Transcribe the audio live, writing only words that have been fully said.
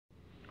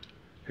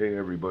Hey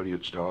everybody,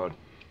 it's Todd.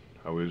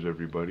 How is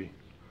everybody?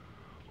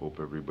 Hope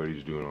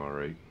everybody's doing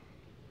alright.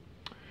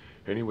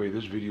 Anyway,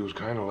 this video is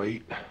kind of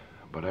late,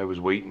 but I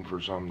was waiting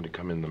for something to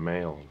come in the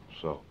mail.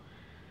 So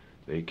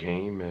they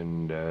came,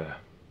 and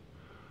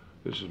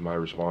this is my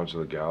response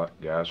to the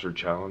gasser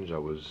challenge. I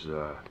was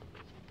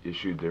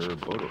issued there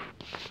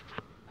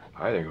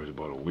I think it was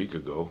about a week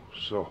ago.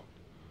 So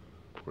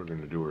we're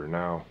going to do her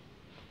now.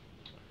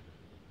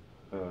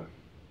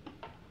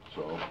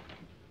 So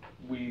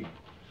we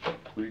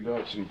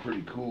got some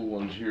pretty cool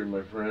ones here,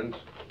 my friends.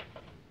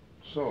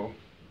 So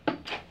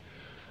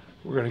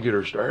we're gonna get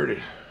her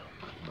started.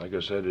 Like I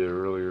said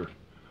earlier,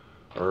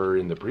 or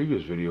in the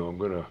previous video,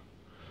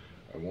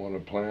 I want to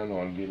plan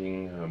on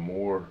getting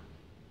more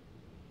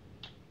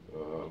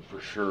for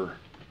sure.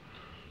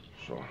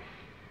 So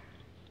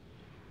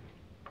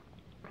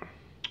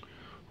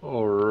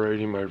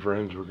alrighty, my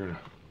friends, we're gonna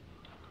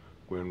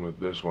go in with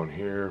this one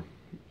here.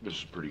 This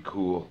is pretty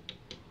cool.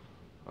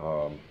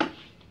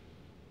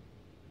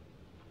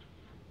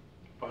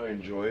 I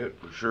enjoy it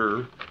for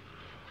sure.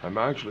 I'm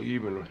actually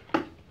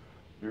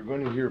you're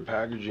going to hear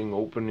packaging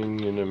opening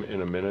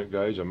in a minute,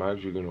 guys. I'm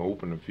actually going to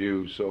open a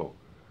few. So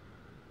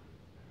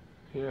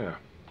yeah,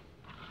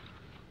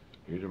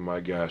 these are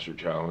my gasser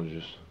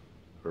challenges,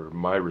 or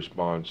my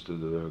response to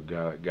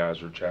the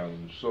gasser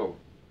challenge. So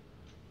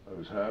I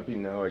was happy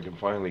now I can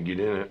finally get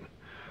in it.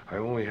 I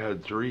only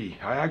had 3.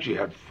 I actually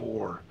had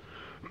 4.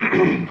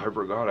 I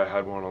forgot I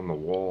had one on the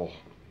wall.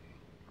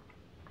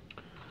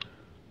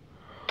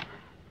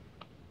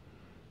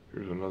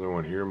 Here's another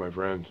one here, my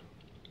friends.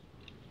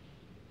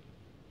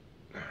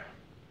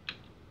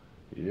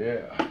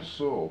 Yeah,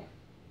 so,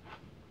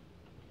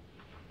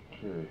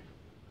 okay.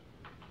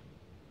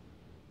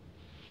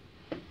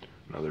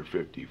 Another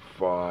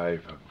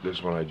 55.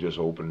 This one I just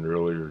opened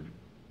earlier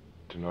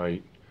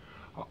tonight.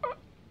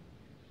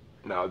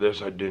 Now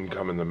this I didn't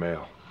come in the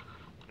mail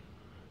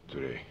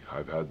today.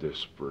 I've had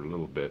this for a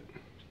little bit.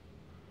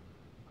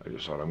 I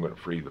just thought I'm going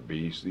to free the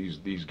beast. These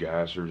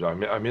gassers,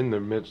 I'm in the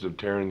midst of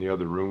tearing the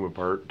other room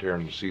apart,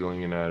 tearing the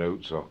ceiling and that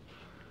out, so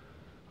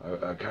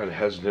I kind of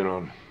hesitant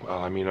on, well,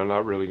 I mean, I'm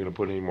not really going to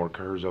put any more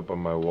cars up on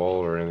my wall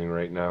or anything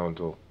right now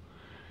until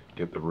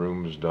get the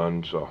rooms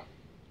done, so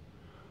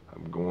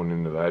I'm going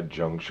into that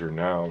juncture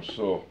now,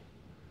 so,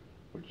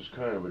 which is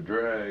kind of a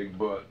drag,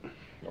 but,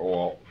 oh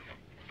well.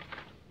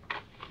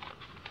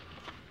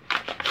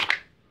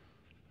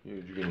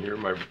 As you can hear,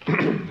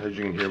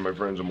 my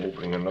friends, I'm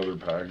opening another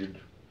package.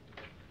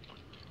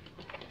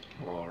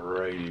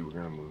 Alrighty, we're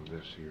gonna move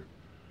this here.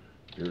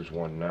 Here's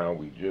one now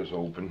we just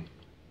opened.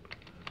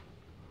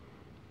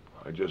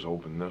 I just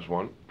opened this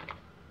one.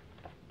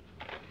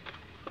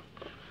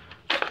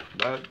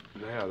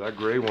 That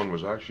gray one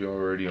was actually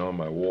already on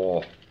my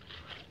wall.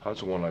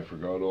 That's the one I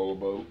forgot all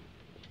about.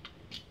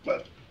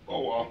 But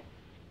oh well.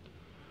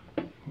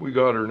 We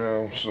got her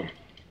now, so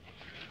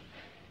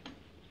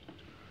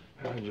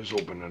I just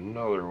opened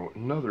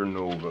another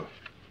Nova.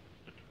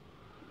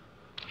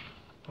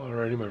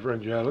 Alrighty, my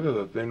friends, yeah, look at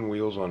the thin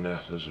wheels on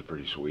this. This is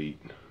pretty sweet.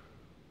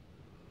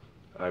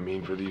 I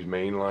mean, for these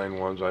mainline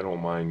ones, I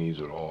don't mind these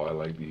at all. I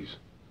like these.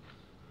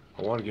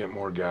 I want to get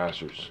more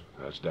gassers.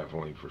 That's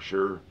definitely for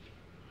sure.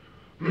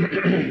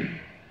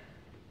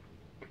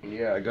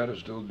 Yeah, I gotta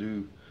still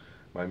do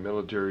my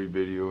military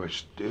video. I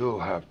still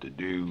have to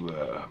do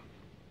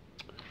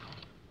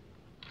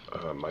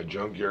my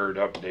junkyard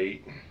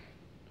update.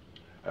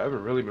 I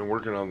haven't really been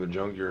working on the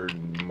junkyard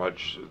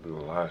much in the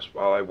last,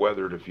 well, I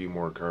weathered a few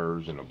more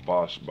cars and a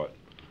bus, but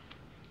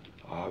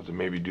I'll have to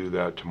maybe do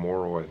that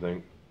tomorrow, I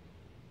think.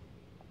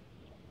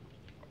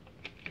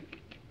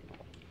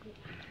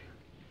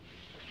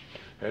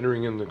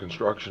 Entering in the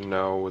construction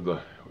now with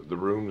the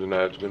rooms and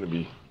that's going to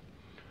be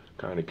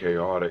kind of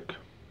chaotic.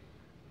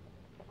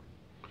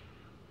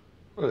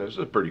 Well, this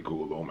is pretty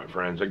cool though, my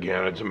friends.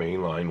 Again, it's a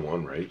mainline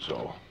one, right?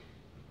 So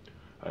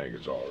I think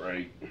it's all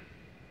right.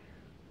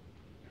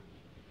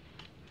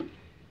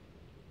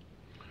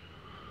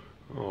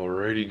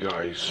 Alrighty,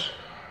 guys,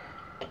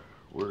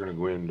 we're gonna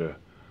go into,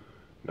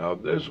 now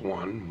this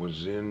one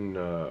was in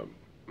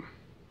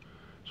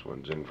this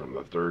one's in from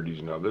the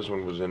 30s. Now this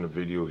one was in a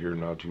video here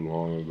not too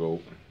long ago.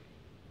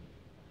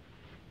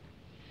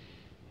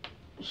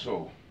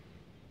 So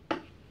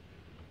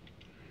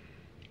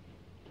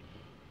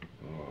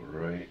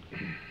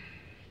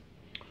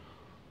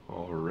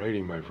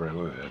alrighty, my friend,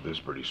 look at that. This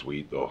is pretty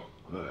sweet though.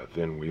 Look at that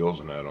thin wheels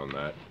and that on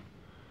that.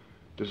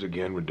 This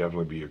again would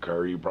definitely be a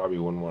car you probably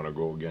wouldn't want to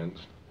go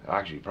against.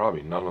 Actually,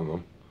 probably none of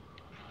them.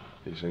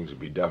 These things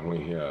would be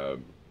definitely a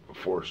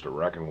force to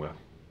reckon with.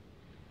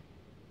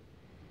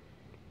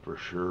 For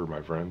sure,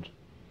 my friends.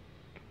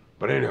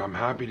 But anyway, I'm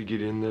happy to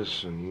get in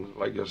this, and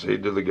like I say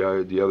to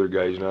the other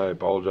guys now, I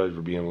apologize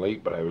for being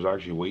late, but I was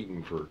actually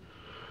waiting for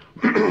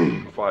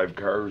 5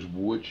 cars,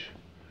 which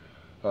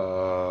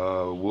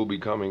will be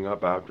coming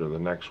up after the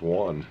next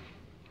one.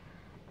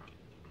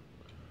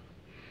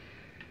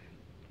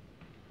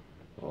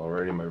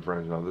 Alrighty, my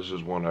friends, now this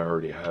is one I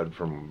already had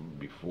from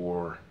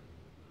before.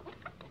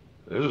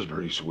 This is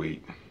pretty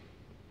sweet.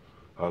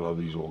 I love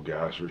these old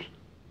gassers.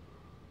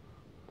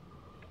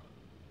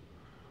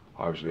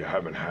 Obviously, I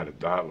haven't had it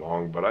that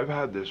long, but I've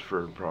had this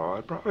for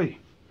probably,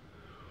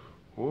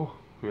 oh,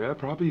 yeah,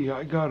 probably,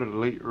 I got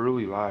it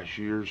early last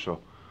year, so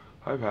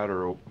I've had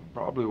her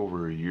probably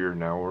over a year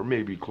now, or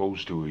maybe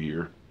close to a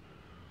year.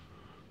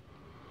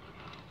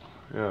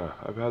 Yeah,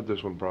 I've had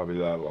this one probably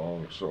that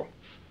long, so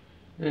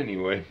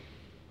anyway,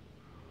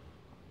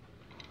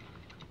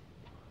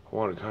 I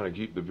want to kind of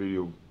keep the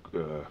video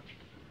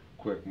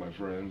quick, my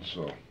friends,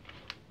 so.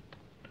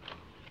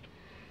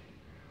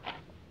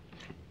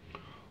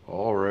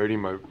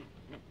 Alrighty,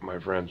 my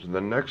friends, the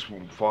next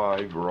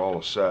 5 are all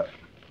a set,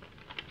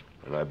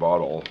 and I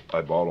bought all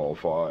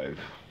 5.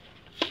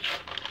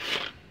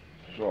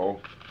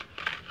 So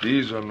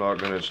these I'm not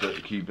gonna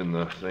keep in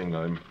the thing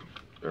or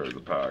the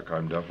pack.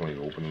 I'm definitely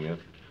opening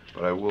it,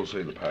 but I will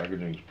say the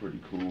packaging's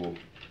pretty cool.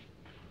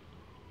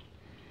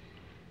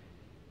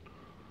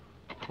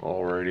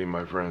 Alrighty,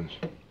 my friends,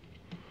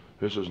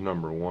 this is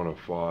number 1 of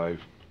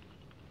 5.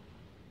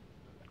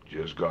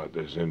 Just got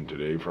this in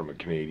today from a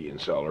Canadian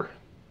seller.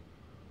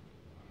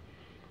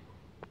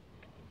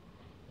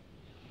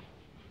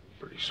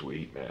 Pretty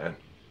sweet, man.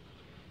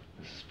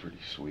 This is pretty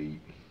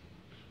sweet.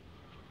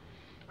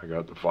 I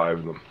got the 5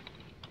 of them.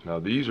 Now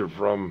these are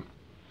from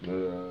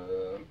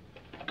the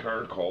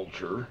Car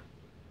Culture.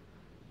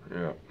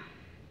 Yeah.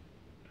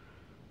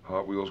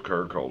 Hot Wheels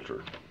Car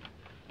Culture.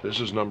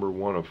 This is number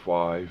 1 of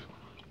 5.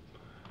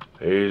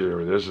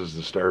 This is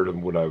the start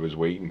of what I was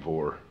waiting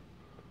for.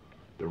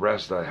 The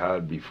rest I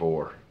had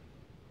before.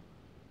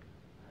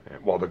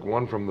 Well, the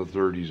one from the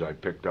 30s I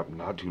picked up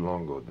not too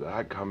long ago.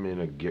 That come in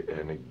a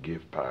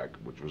gift pack,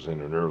 which was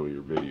in an earlier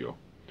video.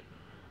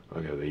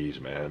 Look at these,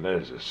 man.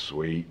 This is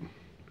sweet.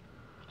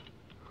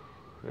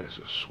 This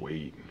is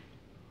sweet.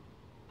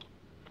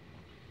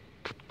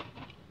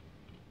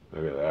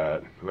 Look at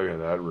that. Look at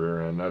that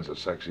rear end. That's a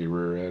sexy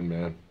rear end,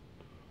 man.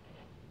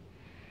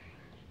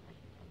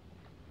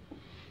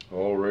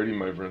 Alrighty,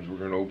 my friends, we're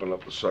going to open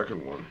up the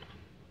second one.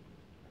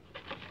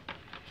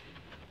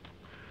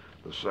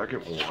 The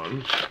second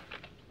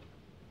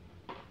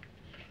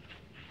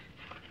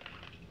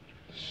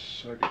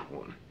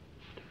one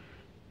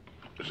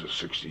is a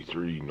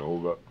 63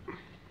 Nova.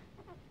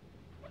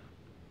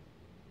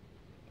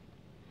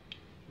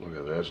 Look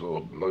at this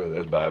look at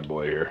this bad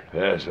boy here.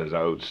 This is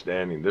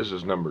outstanding. This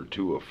is number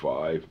 2 of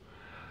 5.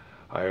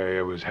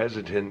 I was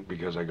hesitant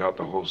because I got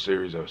the whole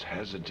series. I was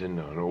hesitant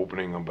on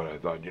opening them, but I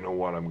thought, you know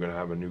what, I'm gonna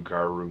have a new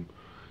car room.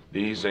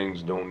 These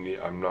things don't need,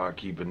 I'm not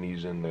keeping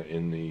these in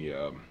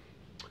the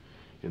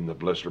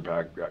blister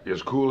pack.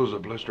 As cool as the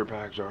blister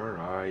packs are,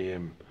 I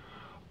am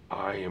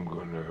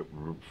gonna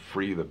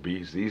free the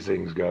beast. These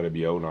things got to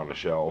be out on a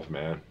shelf,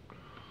 man.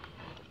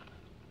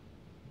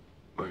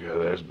 Look at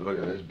this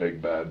big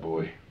bad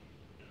boy.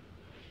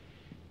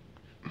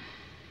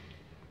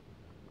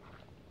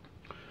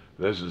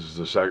 This is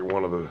the second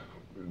one of the.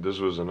 This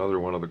was another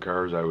one of the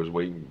cars I was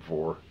waiting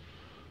for.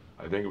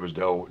 I think it was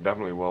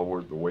definitely well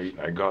worth the wait.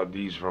 I got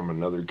these from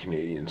another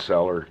Canadian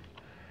seller,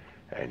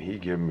 and he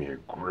gave me a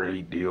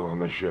great deal on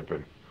the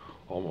shipping,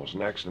 almost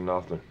next to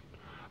nothing.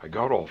 I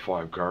got all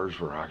 5 cars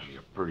for actually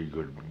a pretty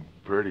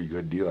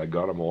good deal. I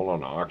got them all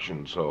on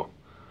auction, so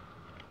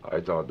I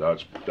thought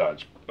that's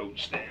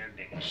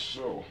outstanding.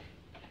 So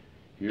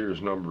here's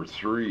number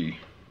 3.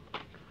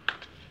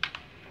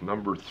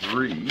 Number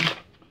 3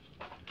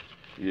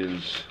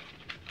 is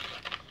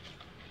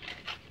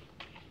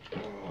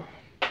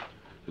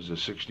a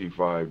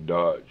 65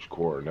 Dodge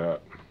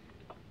Coronet.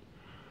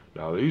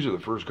 Now these are the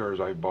first cars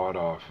I bought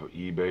off of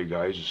eBay,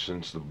 guys,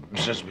 since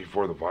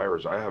before the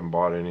virus. I haven't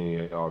bought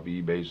any off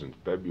eBay since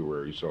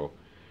February, so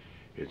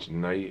it's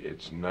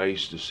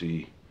nice to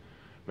see,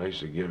 nice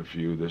to get a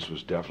few. This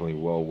was definitely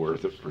well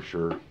worth it for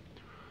sure.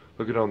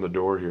 Look at on the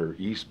door here,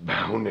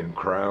 eastbound and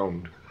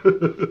crowned.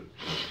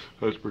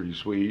 That's pretty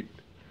sweet.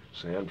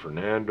 San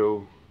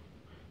Fernando.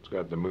 It's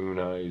got the moon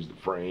eyes, the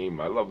frame.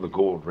 I love the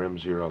gold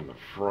rims here on the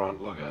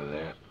front. Look at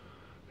that.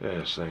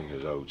 This thing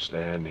is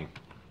outstanding.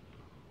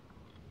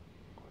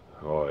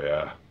 Oh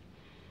yeah,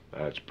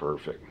 that's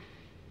perfect.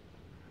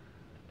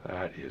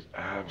 That is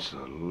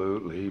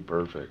absolutely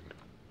perfect.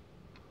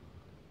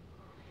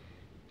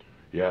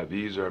 Yeah,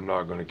 these I'm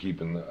not going to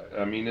keep in the.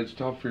 I mean, it's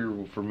tough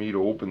for me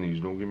to open these.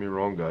 Don't get me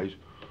wrong, guys.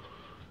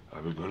 I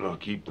was going to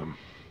keep them,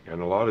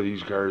 and a lot of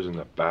these cars in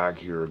the back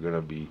here are going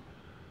to be.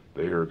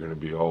 They are going to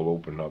be all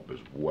opened up as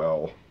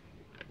well.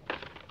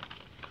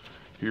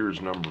 Here's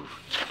number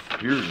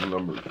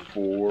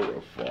 4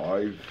 of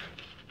 5.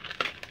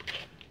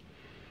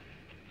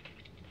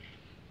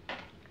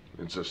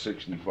 It's a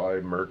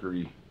 65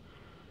 Mercury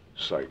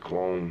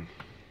Cyclone.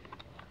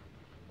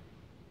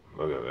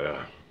 Look at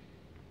that.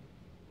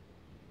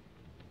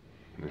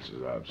 This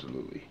is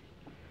absolutely.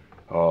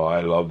 Oh,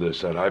 I love this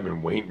set. I've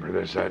been waiting for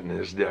this set, and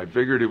I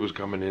figured it was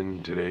coming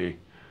in today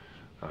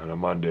on a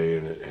Monday,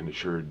 and it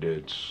sure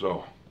did.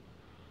 So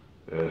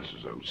this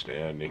is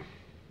outstanding.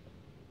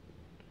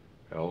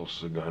 El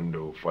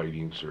Segundo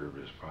Fighting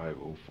Service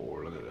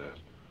 504. Look at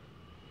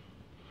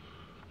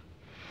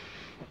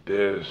that.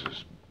 This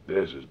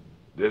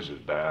is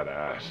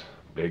badass,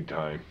 big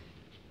time.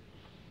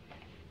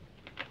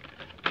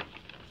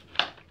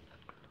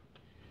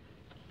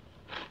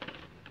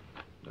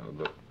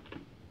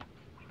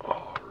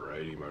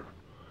 Alrighty,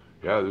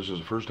 yeah, this is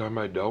the first time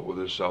I dealt with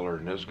this seller,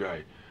 and this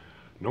guy,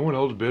 no one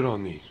else bid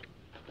on these.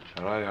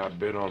 And I have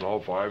bid on all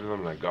 5 of them,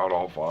 and I got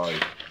all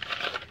 5.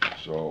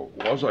 So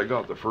once I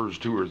got the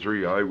first 2 or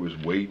 3, I was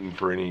waiting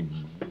for any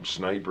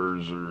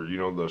snipers or, you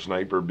know, the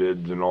sniper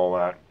bids and all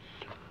that,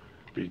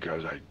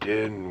 because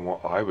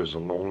I was the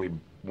only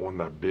one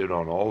that bid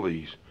on all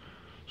these.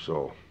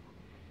 So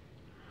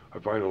I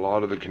find a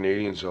lot of the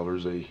Canadian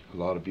sellers, a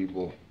lot of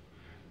people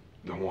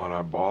don't want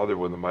to bother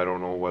with them. I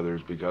don't know whether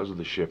it's because of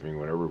the shipping,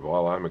 whatever.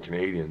 Well, I'm a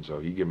Canadian, so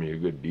he gave me a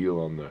good deal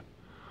on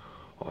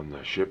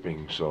the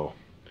shipping. So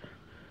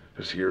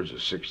this here's a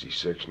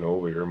 66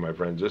 Nova here, my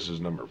friends. This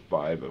is number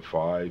 5 of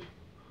 5.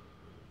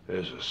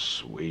 This is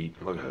sweet.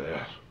 Look at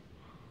this.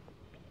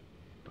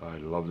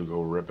 I'd love to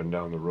go ripping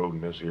down the road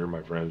in this here,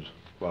 my friends.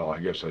 Well, I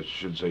guess I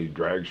should say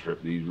drag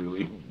strip. These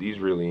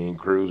really ain't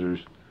cruisers.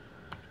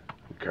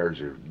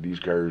 These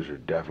cars are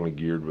definitely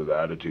geared with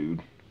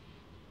attitude.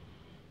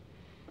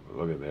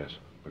 Look at this.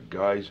 But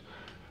guys,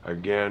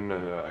 again,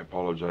 I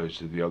apologize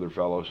to the other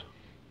fellows.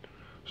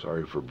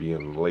 Sorry for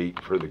being late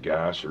for the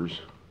gassers.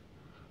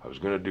 I was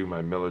gonna do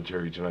my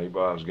military tonight,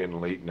 but I was getting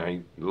late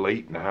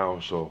now,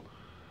 so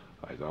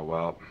I thought,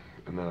 well,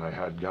 and then I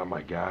had got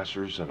my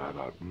gassers, and I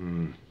thought,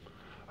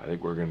 I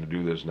think we're gonna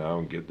do this now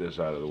and get this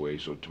out of the way.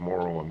 So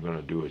tomorrow I'm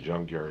gonna do a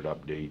junkyard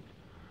update,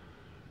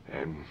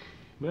 and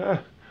yeah,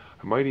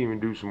 I might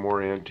even do some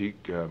more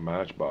antique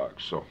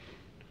Matchbox. So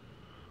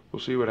we'll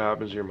see what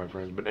happens here, my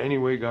friends. But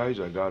anyway, guys,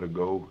 I gotta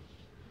go.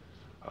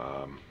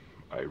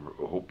 I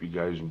hope you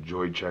guys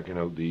enjoyed checking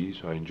out these.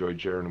 I enjoyed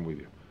sharing them with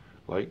you.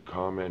 Like,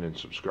 comment, and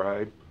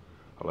subscribe.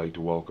 I'd like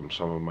to welcome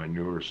some of my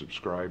newer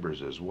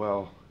subscribers as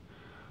well.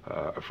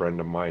 A friend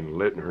of mine,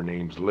 her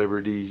name's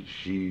Liberty.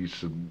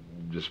 She's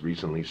just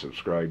recently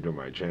subscribed to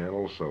my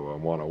channel, so I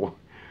want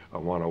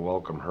to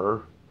welcome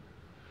her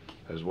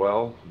as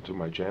well to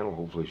my channel.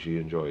 Hopefully she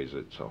enjoys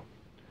it. So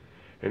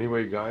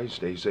anyway, guys,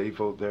 stay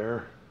safe out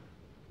there,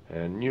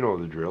 and you know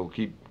the drill.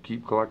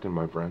 Keep collecting,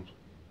 my friends.